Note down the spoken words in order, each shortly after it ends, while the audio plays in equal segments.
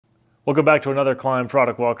Welcome back to another KLIM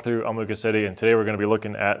product walkthrough. I'm Lucas City, and today we're going to be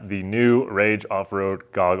looking at the new Rage Off-Road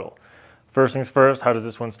Goggle. First things first, how does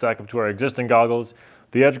this one stack up to our existing goggles?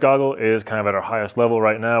 The Edge Goggle is kind of at our highest level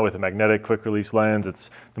right now with a magnetic quick release lens. It's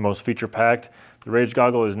the most feature packed. The Rage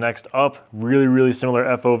Goggle is next up. Really similar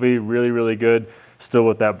FOV, really good. Still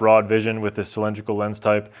with that broad vision with this cylindrical lens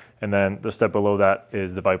type. And then the step below that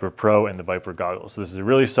is the Viper Pro and the Viper Goggle. So this is a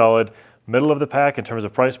really solid middle of the pack in terms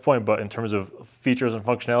of price point, but in terms of features and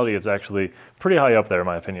functionality, it's actually pretty high up there in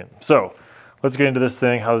my opinion. So let's get into this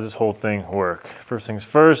thing. How does this whole thing work? First things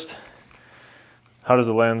first, how does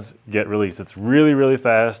the lens get released? It's really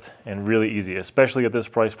fast and really easy, especially at this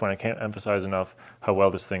price point. I can't emphasize enough how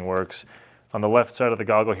well this thing works. On the left side of the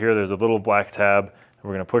goggle here, there's a little black tab, and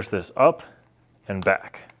we're gonna push this up and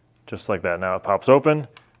back, just like that. Now it pops open,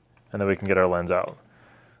 and then we can get our lens out.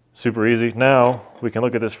 Super easy. Now we can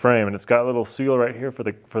look at this frame, and it's got a little seal right here for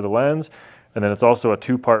the lens, and then it's also a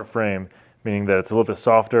two-part frame, meaning that it's a little bit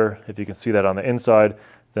softer, if you can see that on the inside,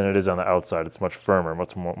 than it is on the outside. It's much firmer,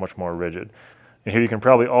 much more rigid. And here you can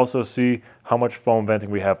probably also see how much foam venting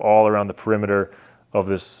we have all around the perimeter of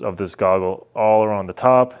this goggle, all around the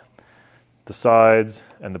top, the sides,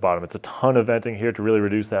 and the bottom. It's a ton of venting here to really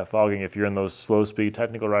reduce that fogging. If you're in those slow speed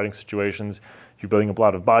technical riding situations, you're building up a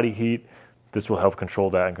lot of body heat, this will help control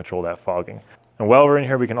that and control that fogging. And while we're in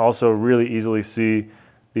here, we can also really easily see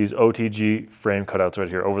these OTG frame cutouts right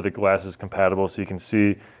here, over the glasses compatible. So you can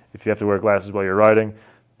see if you have to wear glasses while you're riding,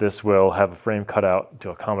 this will have a frame cutout to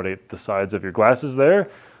accommodate the sides of your glasses there.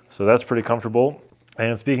 So that's pretty comfortable.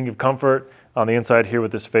 And speaking of comfort, on the inside here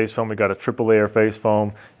with this face foam, we got a triple layer face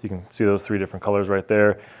foam. You can see those three different colors right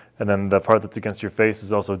there. And then the part that's against your face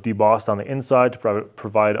is also debossed on the inside to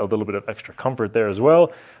provide a little bit of extra comfort there as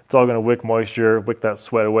well. It's all going to wick moisture, wick that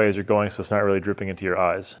sweat away as you're going, so it's not really dripping into your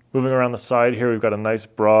eyes. Moving around the side here, we've got a nice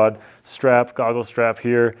broad strap, goggle strap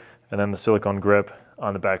here, and then the silicone grip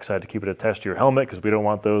on the back side to keep it attached to your helmet, because we don't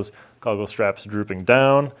want those goggle straps drooping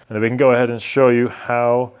down. And then we can go ahead and show you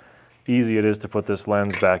how easy it is to put this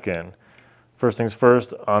lens back in. First things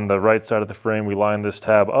first, on the right side of the frame, we line this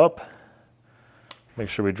tab up. Make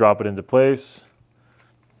sure we drop it into place.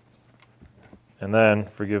 And then,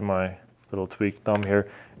 forgive my little tweaked thumb here,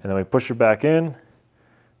 and then we push it back in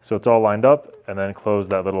so it's all lined up, and then close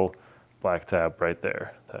that little black tab right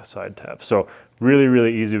there, that side tab. So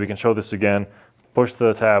really easy. We can show this again. Push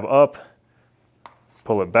the tab up,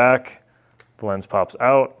 pull it back, the lens pops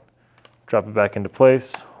out, drop it back into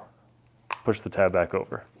place, push the tab back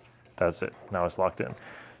over. That's it. Now it's locked in.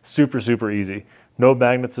 Super easy. No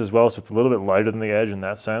magnets as well, so it's a little bit lighter than the Edge in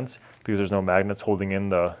that sense, because there's no magnets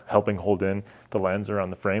helping hold in the lens around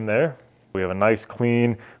the frame there. We have a nice,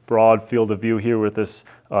 clean, broad field of view here with this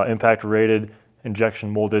impact-rated,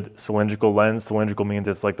 injection-molded cylindrical lens. Cylindrical means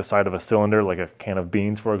it's like the side of a cylinder, like a can of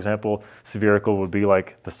beans, for example. Spherical would be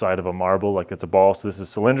like the side of a marble, like it's a ball. So this is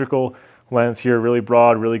cylindrical lens here, really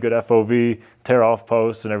broad, really good FOV, tear-off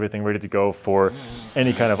posts, and everything ready to go for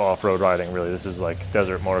any kind of off-road riding, really. This is like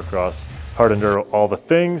desert, motocross, hard enduro, all the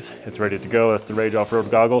things. It's ready to go. That's the Rage Off-Road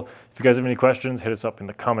Goggle. If you guys have any questions, hit us up in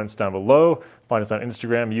the comments down below. Find us on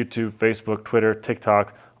Instagram, YouTube, Facebook, Twitter,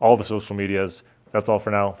 TikTok, all the social medias. That's all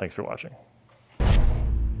for now. Thanks for watching.